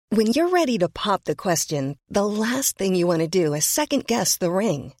When you're ready to pop the question, the last thing you want to do is second-guess the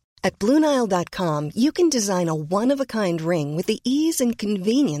ring. At BlueNile.com, you can design a one-of-a-kind ring with the ease and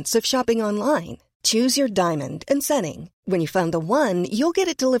convenience of shopping online. Choose your diamond and setting. When you find the one, you'll get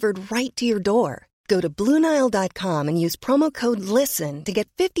it delivered right to your door. Go to BlueNile.com and use promo code LISTEN to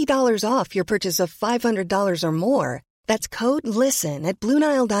get $50 off your purchase of $500 or more. That's code LISTEN at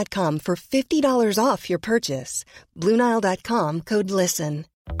BlueNile.com for $50 off your purchase. BlueNile.com, code LISTEN.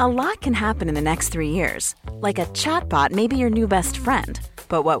 A lot can happen in the next 3 years. Like a chatbot may be your new best friend.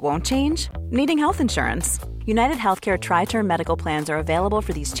 But what won't change? Needing health insurance. United Healthcare Tri-Term Medical Plans are available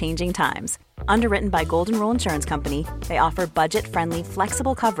for these changing times. Underwritten by Golden Rule Insurance Company, they offer budget-friendly,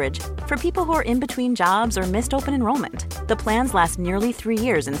 flexible coverage for people who are in between jobs or missed open enrollment. The plans last nearly 3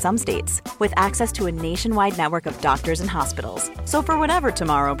 years in some states, with access to a nationwide network of doctors and hospitals. So for whatever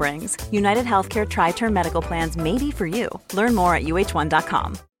tomorrow brings, United Healthcare Tri-Term Medical Plans may be for you. Learn more at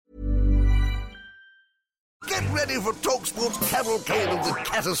uh1.com. Get ready for TalkSport's cavalcade of the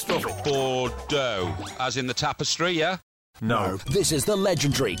catastrophic. Bordeaux, as in the tapestry, yeah? No. This is the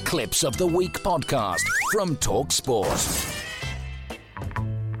legendary Clips of the Week podcast from TalkSport.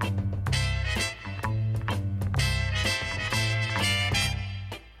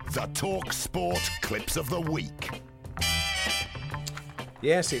 The TalkSport Clips of the Week.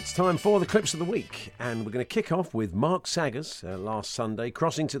 Yes, it's time for the Clips of the Week, and we're going to kick off with Mark Saggers last Sunday,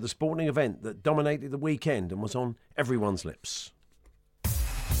 crossing to the sporting event that dominated the weekend and was on everyone's lips.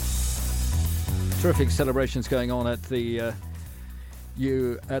 Terrific celebrations going on at the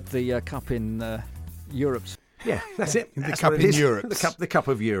Cup in Europe. Yeah, that's it. The That's Cup what it in is. Europe. The Cup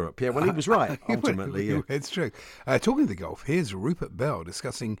of Europe. Yeah, well, he was right, ultimately. Yeah. It's true. Talking of the golf, here's Rupert Bell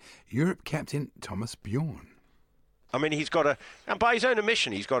discussing Europe captain Thomas Bjorn. I mean, he's got and by his own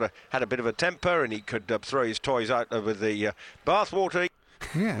admission, had a bit of a temper, and he could throw his toys out with the bathwater.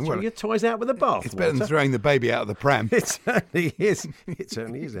 Yeah, Throw your toys out with the bath. It's better than throwing the baby out of the pram. It certainly is. It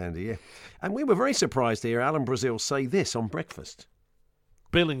certainly is, Andy. Yeah, and we were very surprised to hear Alan Brazil say this on breakfast.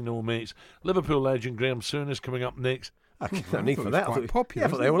 Billing no mates. Liverpool legend Graham Souness coming up next. No need for that. Quite popular. Yeah, I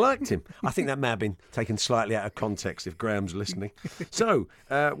thought they all liked him. I think that may have been taken slightly out of context if Graham's listening. So,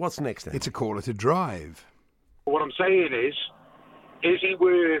 what's next then? It's a caller to drive. What I'm saying is he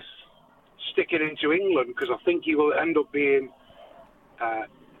worth sticking into England? Because I think he will end up being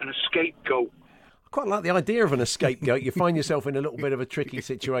an scapegoat. I quite like the idea of an scapegoat. You find yourself in a little bit of a tricky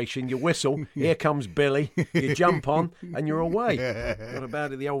situation. You whistle, here comes Billy, you jump on, and you're away. What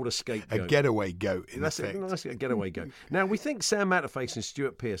about the older scapegoat? A getaway goat, in That's effect. That's a getaway goat. Now, we think Sam Matterface and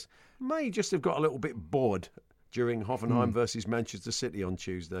Stuart Pearce may just have got a little bit bored during Hoffenheim versus Manchester City on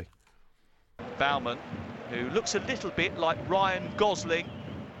Tuesday. Baumann, who looks a little bit like Ryan Gosling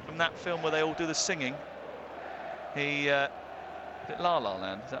from that film where they all do the singing. He, is it La La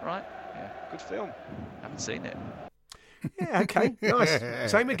Land, is that right? Yeah, good film. Haven't seen it. Yeah, okay,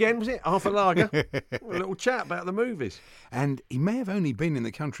 nice. Same again, was it? Half a lager. A little chat about the movies. And he may have only been in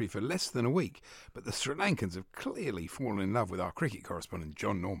the country for less than a week, but the Sri Lankans have clearly fallen in love with our cricket correspondent,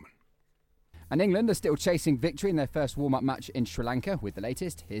 John Norman. And England are still chasing victory in their first warm-up match in Sri Lanka. With the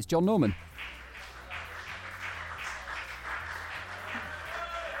latest, here's John Norman.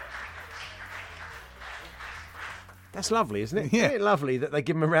 That's lovely, isn't it? Yeah. Isn't it lovely that they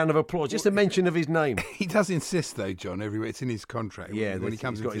give him a round of applause? Just a mention of his name. He does insist, though, John, everywhere. It's in his contract. Yeah, when he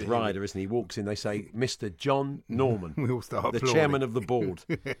comes he's got his into rider, isn't he? He walks in, they say, Mr. John Norman. We all start the applauding. chairman of the board.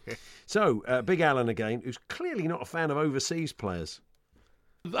 So, Big Alan again, who's clearly not a fan of overseas players.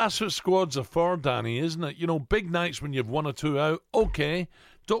 That's what squads are for, Danny, isn't it? You know, big nights when you've 1 or 2 out. Okay,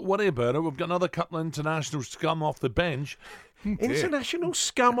 don't worry about it. We've got another couple of international scum off the bench. International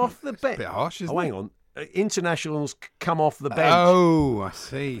scum off the bench? A bit harsh, isn't hang it? on. Internationals come off the bench. Oh, I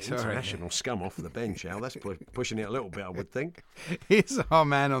see. Sorry. International scum off the bench, Al. That's pushing it a little bit, I would think. Here's our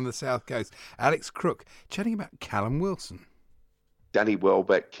man on the South Coast, Alex Crook, chatting about Callum Wilson. Danny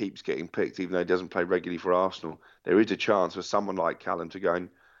Welbeck keeps getting picked, even though he doesn't play regularly for Arsenal. There is a chance for someone like Callum to go and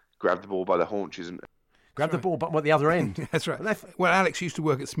grab the ball by the haunches and Grab the ball, but at the other end. That's right. Well, Alex used to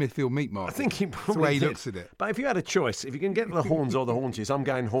work at Smithfield Meat Market. I think he That's probably the way he did. looks at it. But if you had a choice, if you can get the horns or the haunches, I'm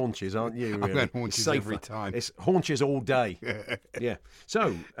going haunches, aren't you? Really? I'm going haunches Safer. every time. It's haunches all day. Yeah.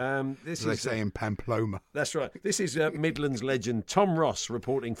 So, this As they is... say in Pamplona. That's right. This is Midlands legend Tom Ross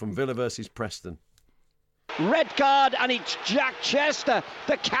reporting from Villa versus Preston. Red card, and it's Jack Chester,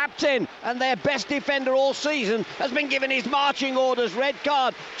 the captain and their best defender all season, has been given his marching orders. Red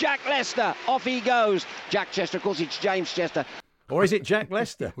card, Jack Lester, off he goes. Jack Chester, of course it's James Chester. Or is it Jack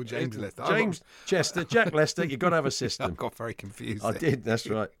Lester? Or James Lester. James Chester, Jack Lester, you've got to have a system. I got very confused. I did, that's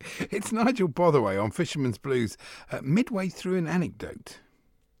right. It's Nigel Botherway on Fisherman's Blues, midway through an anecdote.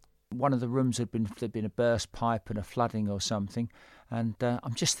 One of the rooms there'd been a burst pipe and a flooding or something. And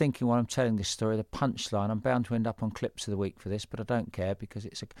I'm just thinking while I'm telling this story, the punchline, I'm bound to end up on Clips of the Week for this, but I don't care because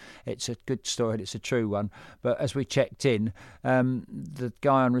it's a good story and it's a true one. But as we checked in, the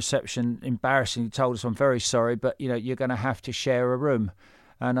guy on reception embarrassingly told us, I'm very sorry, but you're going to have to share a room.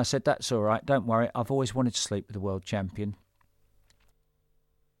 And I said, that's all right, don't worry, I've always wanted to sleep with the world champion.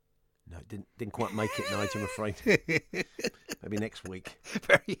 No, it didn't quite make it, Nigel, I'm afraid. Maybe next week.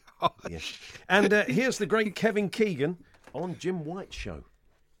 Very hard. Yeah. And here's the great Kevin Keegan on Jim White's show.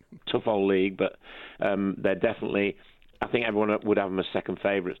 Tough old league, but they're definitely, I think everyone would have them as second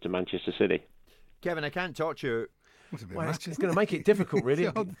favourites to Manchester City. Kevin, I can't talk to you. Well, it's going to make it difficult, really,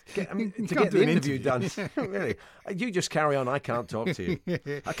 to get the interview done. Really, you just carry on. I can't talk to you.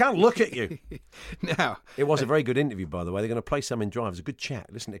 I can't look at you. Now, it was a very good interview, by the way. They're going to play some in Drive. It was a good chat.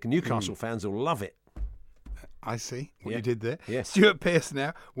 Listen, Newcastle fans will love it. I see what you did there. Yes. Stuart Pearce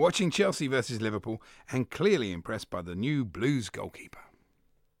now, watching Chelsea versus Liverpool and clearly impressed by the new Blues goalkeeper.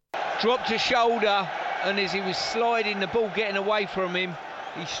 Dropped a shoulder, and as he was sliding, the ball getting away from him,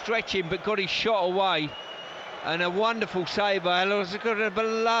 he's stretching but got his shot away. And a wonderful save by Elosakura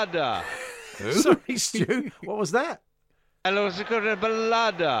Balada. Sorry, Stu, what was that? Elosakura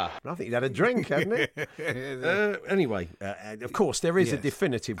Balada. I think he'd had a drink, hadn't he? Anyway, of course, there is a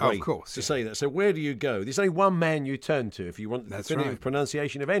definitive way to say that. So where do you go? There's only one man you turn to if you want the definitive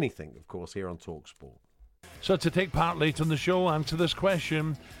pronunciation of anything, of course, here on TalkSport. So to take part later on the show, answer this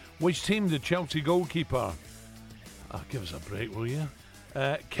question. Which team did Chelsea goalkeeper? Give us a break, will you?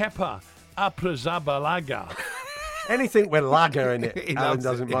 Kepa Aprizabalaga. Anything with lager in it, Alan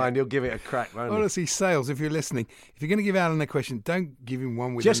doesn't mind. He'll give it a crack, won't he? Honestly, Sales, if you're listening, if you're going to give Alan a question, don't give him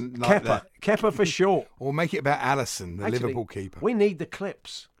one with just like Kepa. that. Kepa for short. Or make it about Alisson, the Liverpool keeper. We need the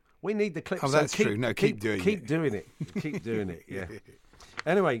clips. We need the clips. Oh, that's true. No, keep doing it. Keep doing it. Keep doing it, yeah.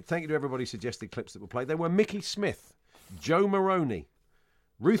 Anyway, thank you to everybody who suggested clips that were played. They were Mickey Smith, Joe Maroney,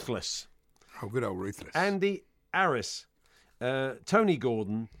 Ruthless. Oh, good old Ruthless. Andy Harris, Tony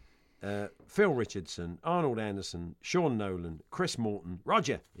Gordon, Phil Richardson, Arnold Anderson, Sean Nolan, Chris Morton,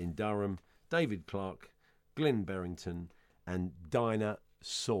 Roger in Durham, David Clark, Glyn Berrington, and Dinah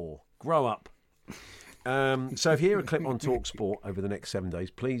Saw. Grow up. So if you hear a clip on TalkSport over the next 7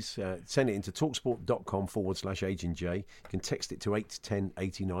 days, please send it into talksport.com/H&J. You can text it to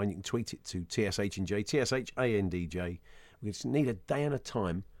 81089. You can tweet it to TSH&J, TSHANDJ. We just need a day and a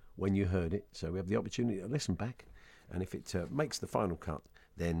time when you heard it, so we have the opportunity to listen back. And if it makes the final cut,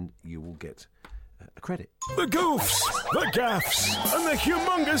 then you will get a credit. The goofs, the gaffs, and the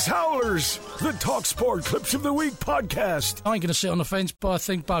humongous howlers. The TalkSport Clips of the Week podcast. I ain't going to sit on the fence, but I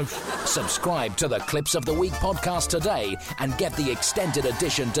think both. Subscribe to the Clips of the Week podcast today and get the extended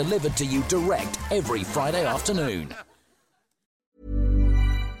edition delivered to you direct every Friday afternoon.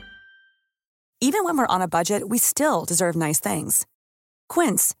 Even when we're on a budget, we still deserve nice things.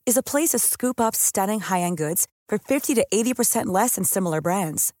 Quince is a place to scoop up stunning high-end goods for 50 to 80% less than similar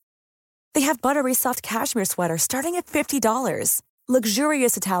brands. They have buttery soft cashmere sweaters starting at $50,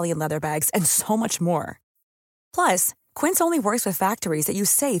 luxurious Italian leather bags, and so much more. Plus, Quince only works with factories that use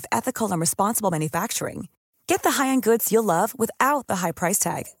safe, ethical, and responsible manufacturing. Get the high-end goods you'll love without the high price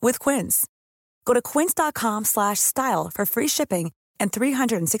tag with Quince. Go to quince.com/style for free shipping and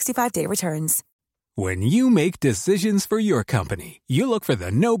 365-day returns. When you make decisions for your company, you look for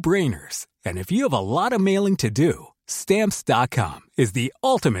the no-brainers. And if you have a lot of mailing to do, Stamps.com is the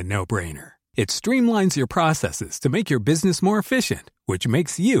ultimate no-brainer. It streamlines your processes to make your business more efficient, which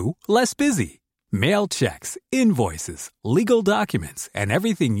makes you less busy. Mail checks, invoices, legal documents, and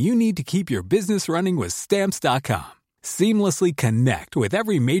everything you need to keep your business running with Stamps.com. Seamlessly connect with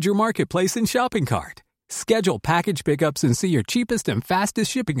every major marketplace and shopping cart. Schedule package pickups and see your cheapest and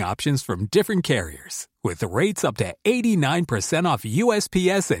fastest shipping options from different carriers, with rates up to 89% off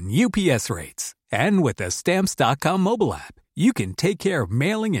USPS and UPS rates. And with the Stamps.com mobile app, you can take care of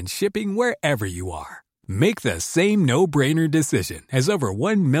mailing and shipping wherever you are. Make the same no-brainer decision as over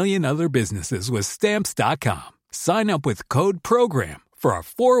 1 million other businesses with Stamps.com. Sign up with code PROGRAM for a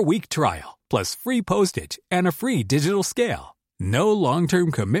 4-week trial, plus free postage and a free digital scale. No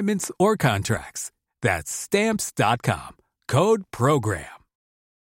long-term commitments or contracts. That's Stamps.com. Code PROGRAM.